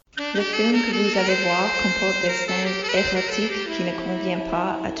Le film que vous allez voir comporte des scènes érotiques qui ne conviennent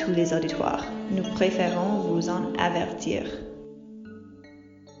pas à tous les auditoires. Nous préférons vous en avertir.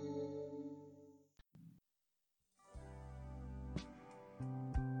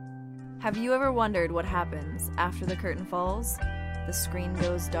 Have you ever wondered what happens after the curtain falls, the screen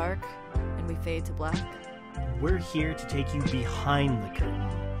goes dark, and we fade to black? We're here to take you behind the curtain,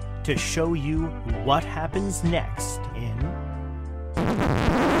 to show you what happens next in...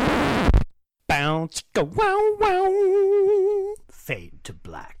 Bounce, go wow wow, fade to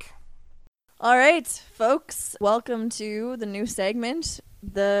black. All right, folks, welcome to the new segment,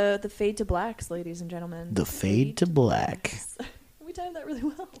 the Fade to Blacks, ladies and gentlemen. The Fade to Black. We timed that really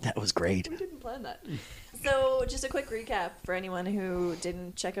well. That was great. We didn't plan that. So, just a quick recap for anyone who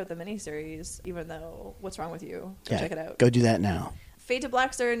didn't check out the miniseries, even though, what's wrong with you? Go check it out. Go do that now. Fade to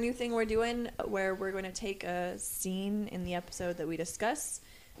Blacks are a new thing we're doing where we're going to take a scene in the episode that we discuss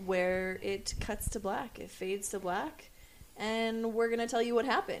where it cuts to black, it fades to black, and we're going to tell you what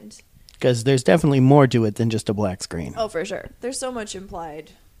happened. Because there's definitely more to it than just a black screen. Oh, for sure. There's so much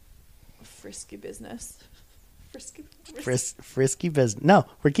implied. Frisky business. Frisky business. No,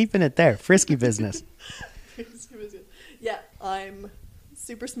 we're keeping it there. Frisky business. Frisky business. Yeah, I'm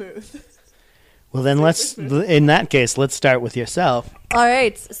super smooth. Well, then in that case, let's start with yourself. All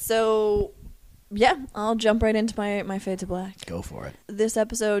right. So, yeah, I'll jump right into my Fade to Black. Go for it. This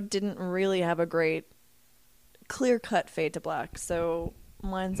episode didn't really have a great clear-cut Fade to Black, so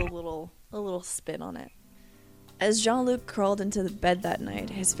mine's a little spin on it. As Jean-Luc crawled into the bed that night,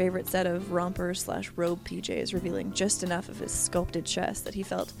 his favorite set of romper/robe PJs revealing just enough of his sculpted chest that he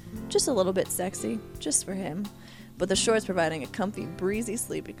felt just a little bit sexy, just for him, but the shorts providing a comfy, breezy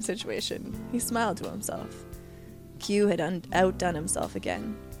sleeping situation, he smiled to himself. Q had outdone himself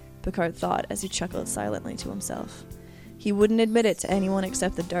again, Picard thought as he chuckled silently to himself. He wouldn't admit it to anyone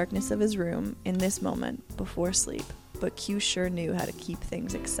except the darkness of his room in this moment before sleep, but Q sure knew how to keep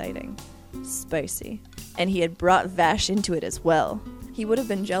things exciting. Spicy. And he had brought Vash into it as well. He would have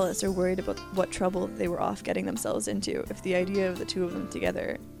been jealous or worried about what trouble they were off getting themselves into if the idea of the two of them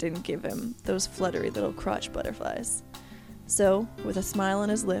together didn't give him those fluttery little crotch butterflies. So, with a smile on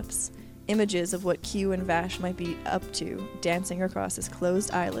his lips, images of what Q and Vash might be up to dancing across his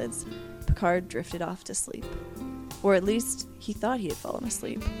closed eyelids, Picard drifted off to sleep. Or at least, he thought he had fallen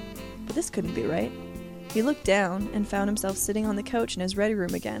asleep. But this couldn't be right. He looked down and found himself sitting on the couch in his ready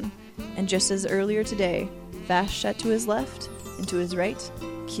room again, and just as earlier today, Vash sat to his left, and to his right,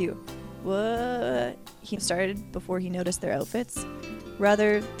 Q. What? He started before he noticed their outfits.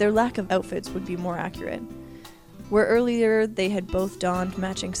 Rather, their lack of outfits would be more accurate. Where earlier they had both donned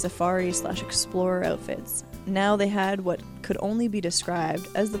matching safari/explorer outfits, now they had what could only be described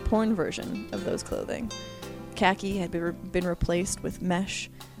as the porn version of those clothing. Khaki had been replaced with mesh,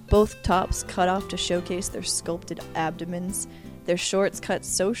 both tops cut off to showcase their sculpted abdomens, their shorts cut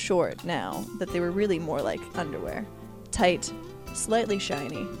so short now that they were really more like underwear. Tight, slightly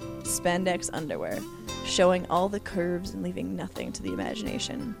shiny, spandex underwear, showing all the curves and leaving nothing to the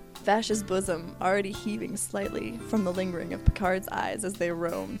imagination. Vash's bosom already heaving slightly from the lingering of Picard's eyes as they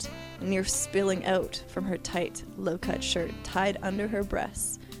roamed, near spilling out from her tight, low-cut shirt tied under her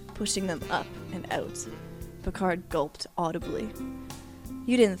breasts, pushing them up and out. Picard gulped audibly.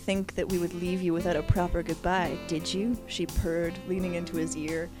 "You didn't think that we would leave you without a proper goodbye, did you?" she purred, leaning into his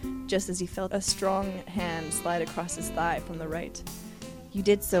ear, just as he felt a strong hand slide across his thigh from the right. "You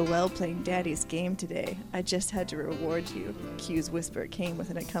did so well playing Daddy's game today. I just had to reward you." Q's whisper came with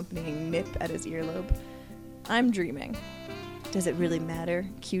an accompanying nip at his earlobe. "I'm dreaming." "Does it really matter?"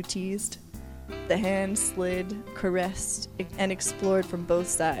 Q teased. The hand slid, caressed, and explored from both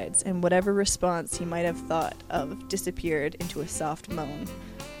sides, and whatever response he might have thought of disappeared into a soft moan.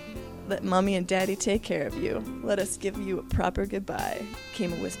 "Let Mommy and Daddy take care of you. Let us give you a proper goodbye,"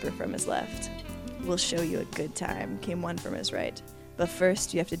 came a whisper from his left. "We'll show you a good time," came one from his right. "But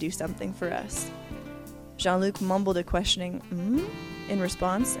first, you have to do something for us." Jean-Luc mumbled a questioning in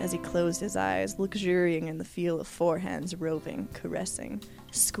response as he closed his eyes, luxuriating in the feel of four hands roving, caressing,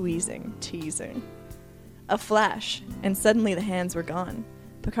 squeezing, teasing. A flash, and suddenly the hands were gone.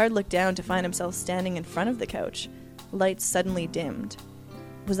 Picard looked down to find himself standing in front of the couch. Lights suddenly dimmed.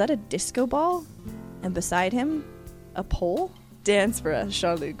 Was that a disco ball? And beside him, a pole? "Dance for us,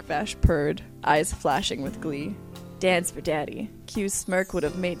 Jean-Luc," Vash purred, eyes flashing with glee. "Dance for Daddy." Q's smirk would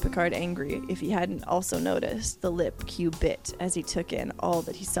have made Picard angry if he hadn't also noticed the lip Q bit as he took in all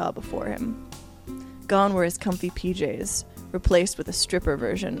that he saw before him. Gone were his comfy PJs, replaced with a stripper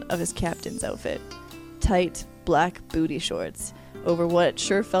version of his captain's outfit. Tight, black booty shorts over what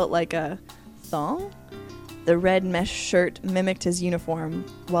sure felt like a thong? The red mesh shirt mimicked his uniform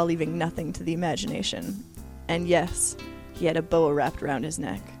while leaving nothing to the imagination. And yes, he had a boa wrapped around his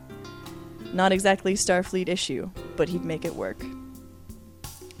neck. Not exactly Starfleet issue, but he'd make it work.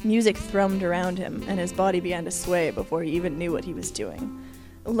 Music thrummed around him, and his body began to sway before he even knew what he was doing.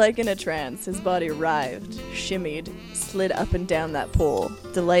 Like in a trance, his body writhed, shimmied, slid up and down that pole,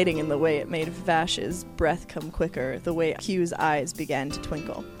 delighting in the way it made Vash's breath come quicker, the way Q's eyes began to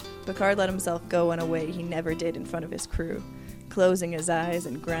twinkle. Picard let himself go in a way he never did in front of his crew, closing his eyes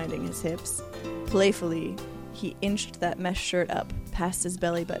and grinding his hips. Playfully, he inched that mesh shirt up, past his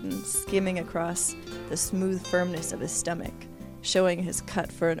belly button, skimming across the smooth firmness of his stomach, showing his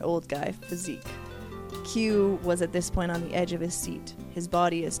cut for an old guy physique. Q was at this point on the edge of his seat, his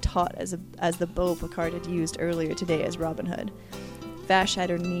body as taut as the bow Picard had used earlier today as Robin Hood. Vash had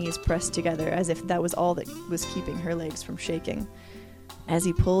her knees pressed together as if that was all that was keeping her legs from shaking. As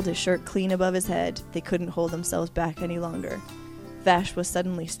he pulled his shirt clean above his head, they couldn't hold themselves back any longer. Vash was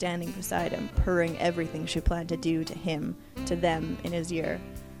suddenly standing beside him, purring everything she planned to do to him, to them, in his ear,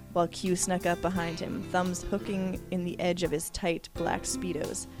 while Q snuck up behind him, thumbs hooking in the edge of his tight black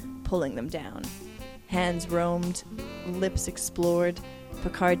Speedos, pulling them down. Hands roamed, lips explored.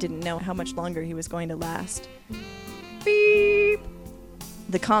 Picard didn't know how much longer he was going to last. Beep!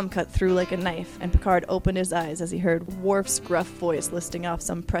 The comm cut through like a knife, and Picard opened his eyes as he heard Worf's gruff voice listing off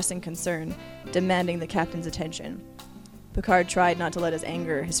some pressing concern, demanding the captain's attention. Picard tried not to let his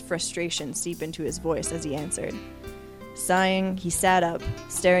anger, his frustration seep into his voice as he answered. Sighing, he sat up,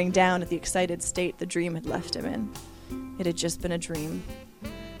 staring down at the excited state the dream had left him in. It had just been a dream.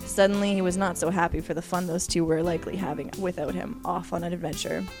 Suddenly, he was not so happy for the fun those two were likely having without him, off on an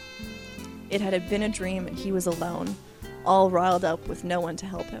adventure. It had been a dream, and he was alone, all riled up with no one to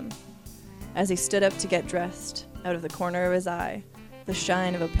help him. As he stood up to get dressed, out of the corner of his eye, the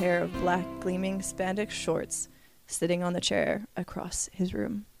shine of a pair of black gleaming spandex shorts sitting on the chair across his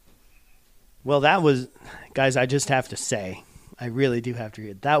room. Well, that was, guys, I just have to say, I really do have to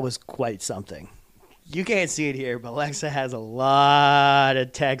read, that was quite something. You can't see it here, but Alexa has a lot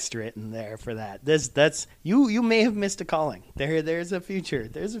of text written there for that. That's you may have missed a calling. There's a future.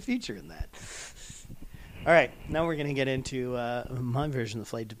 There's a future in that. All right, now we're going to get into my version of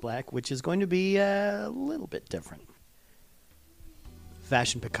the Fade to Black, which is going to be a little bit different.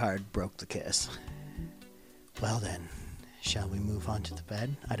 Vash and Picard broke the kiss. Well then, shall we move on to the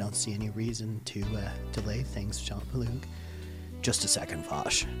bed? I don't see any reason to delay things, Jean-Luc. Just a second,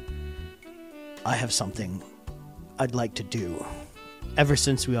 Vash. I have something I'd like to do. Ever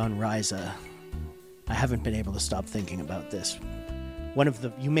since we were on Ryza, I haven't been able to stop thinking about this.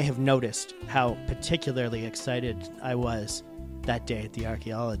 You may have noticed how particularly excited I was that day at the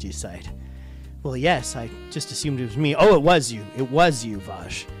archaeology site. Well, yes, I just assumed it was me. Oh, it was you. It was you,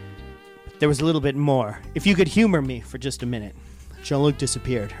 Vash. There was a little bit more. If you could humor me for just a minute. Jean-Luc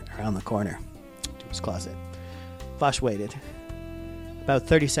disappeared around the corner to his closet. Vash waited. About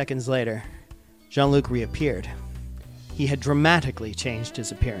 30 seconds later, Jean-Luc reappeared. He had dramatically changed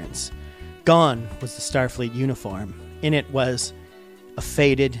his appearance. Gone was the Starfleet uniform. In it was a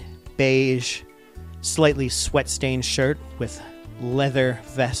faded, beige, slightly sweat-stained shirt with leather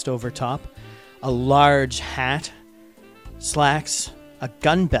vest over top, a large hat, slacks, a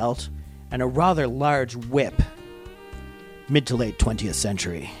gun belt, and a rather large whip. Mid to late 20th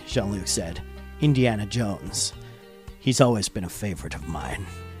century, Jean-Luc said. Indiana Jones. He's always been a favorite of mine.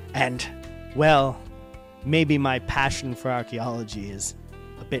 And, well, maybe my passion for archaeology is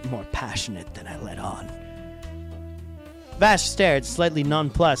a bit more passionate than I let on. Vash stared, slightly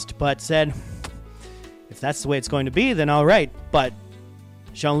nonplussed, but said, if that's the way it's going to be, then all right. But,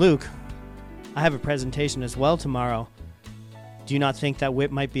 Jean-Luc, I have a presentation as well tomorrow. Do you not think that whip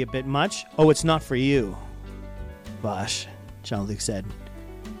might be a bit much? Oh, it's not for you. Vash, Jean-Luc said,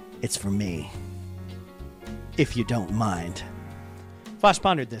 it's for me. If you don't mind. Vash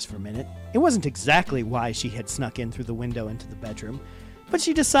pondered this for a minute. It wasn't exactly why she had snuck in through the window into the bedroom, but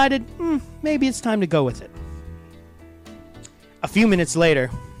she decided, maybe it's time to go with it. A few minutes later,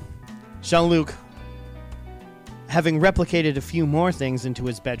 Jean-Luc, having replicated a few more things into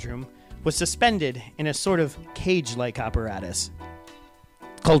his bedroom, was suspended in a sort of cage-like apparatus.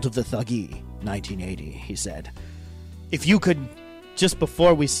 Cult of the Thuggee, 1980, he said. If you could, just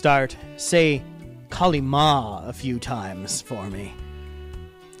before we start, say Kali Ma a few times for me.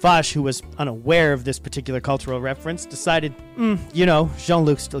 Vash, who was unaware of this particular cultural reference, decided,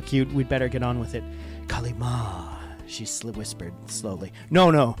 Jean-Luc's still cute, we'd better get on with it. Kali Ma, she whispered slowly.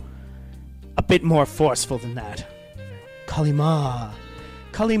 No, a bit more forceful than that. Kali Ma,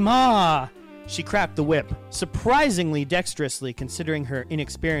 Kali Ma! She cracked the whip, surprisingly dexterously considering her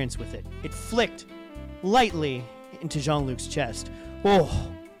inexperience with it. It flicked lightly into Jean-Luc's chest.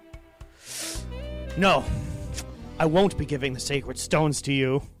 Oh. No. I won't be giving the sacred stones to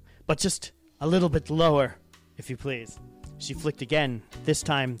you, but just a little bit lower, if you please. She flicked again, this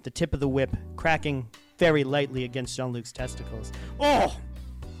time the tip of the whip cracking very lightly against Jean-Luc's testicles. Oh!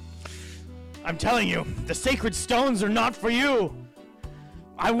 I'm telling you, the sacred stones are not for you!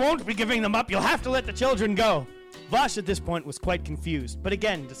 I won't be giving them up. You'll have to let the children go. Vash at this point was quite confused, but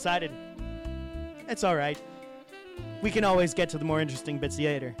again decided, it's all right. We can always get to the more interesting bits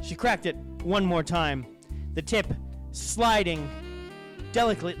later. She cracked it one more time, the tip sliding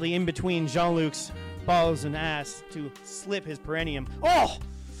delicately in between Jean-Luc's balls and ass to slip his perineum. Oh!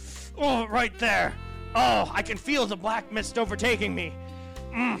 Oh, right there. Oh, I can feel the black mist overtaking me.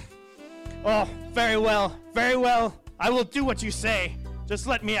 Oh, very well, very well. I will do what you say. Just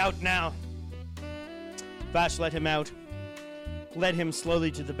let me out now. Vash let him out, led him slowly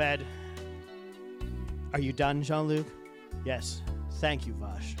to the bed. Are you done, Jean-Luc? Yes. Thank you,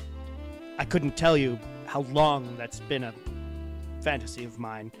 Vash. I couldn't tell you how long that's been a fantasy of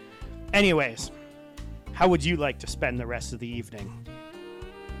mine. Anyways, how would you like to spend the rest of the evening?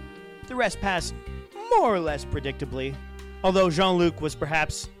 The rest passed more or less predictably, although Jean-Luc was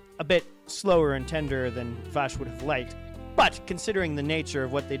perhaps a bit slower and tenderer than Vash would have liked. But considering the nature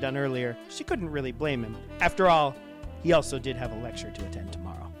of what they'd done earlier, she couldn't really blame him. After all, he also did have a lecture to attend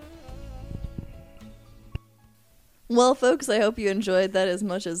tomorrow. Well, folks, I hope you enjoyed that as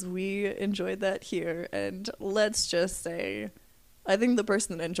much as we enjoyed that here. And let's just say, I think the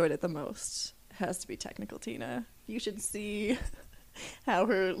person that enjoyed it the most has to be Technical Tina. You should see how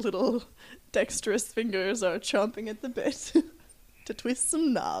her little dexterous fingers are chomping at the bit to twist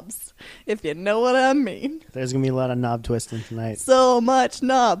some knobs, if you know what I mean. There's going to be a lot of knob twisting tonight. So much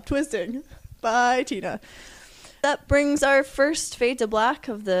knob twisting. Bye, Tina. That brings our first Fade to Black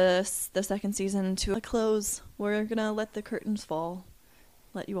of the second season to a close. We're going to let the curtains fall.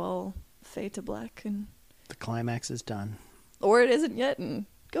 Let you all fade to black. And the climax is done. Or it isn't yet, and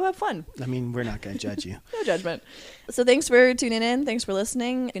go have fun. I mean, we're not going to judge you. No judgment. So thanks for tuning in. Thanks for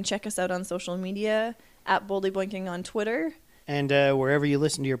listening. You can check us out on social media, at Boldly Boinking on Twitter. And wherever you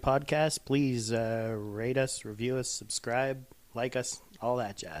listen to your podcast, please rate us, review us, subscribe, like us, all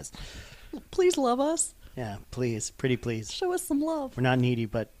that jazz. Please love us. Yeah, please. Pretty please. Show us some love. We're not needy,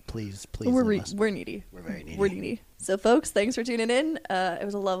 but please we're love us. We're needy. We're very needy. We're needy. So, folks, thanks for tuning in. It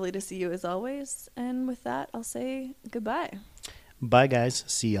was lovely to see you as always. And with that, I'll say goodbye. Bye, guys.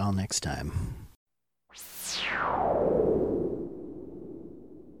 See y'all next time.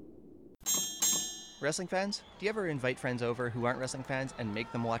 Wrestling fans? Do you ever invite friends over who aren't wrestling fans and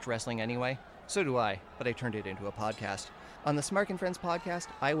make them watch wrestling anyway? So do I, but I turned it into a podcast. On the Smark & Friends podcast,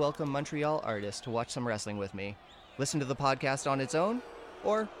 I welcome Montreal artists to watch some wrestling with me. Listen to the podcast on its own,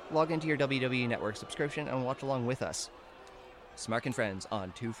 or log into your WWE Network subscription and watch along with us. Smark & Friends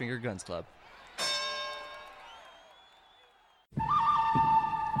on Two Finger Guns Club.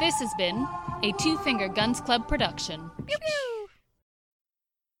 This has been a Two Finger Guns Club production. Pew pew!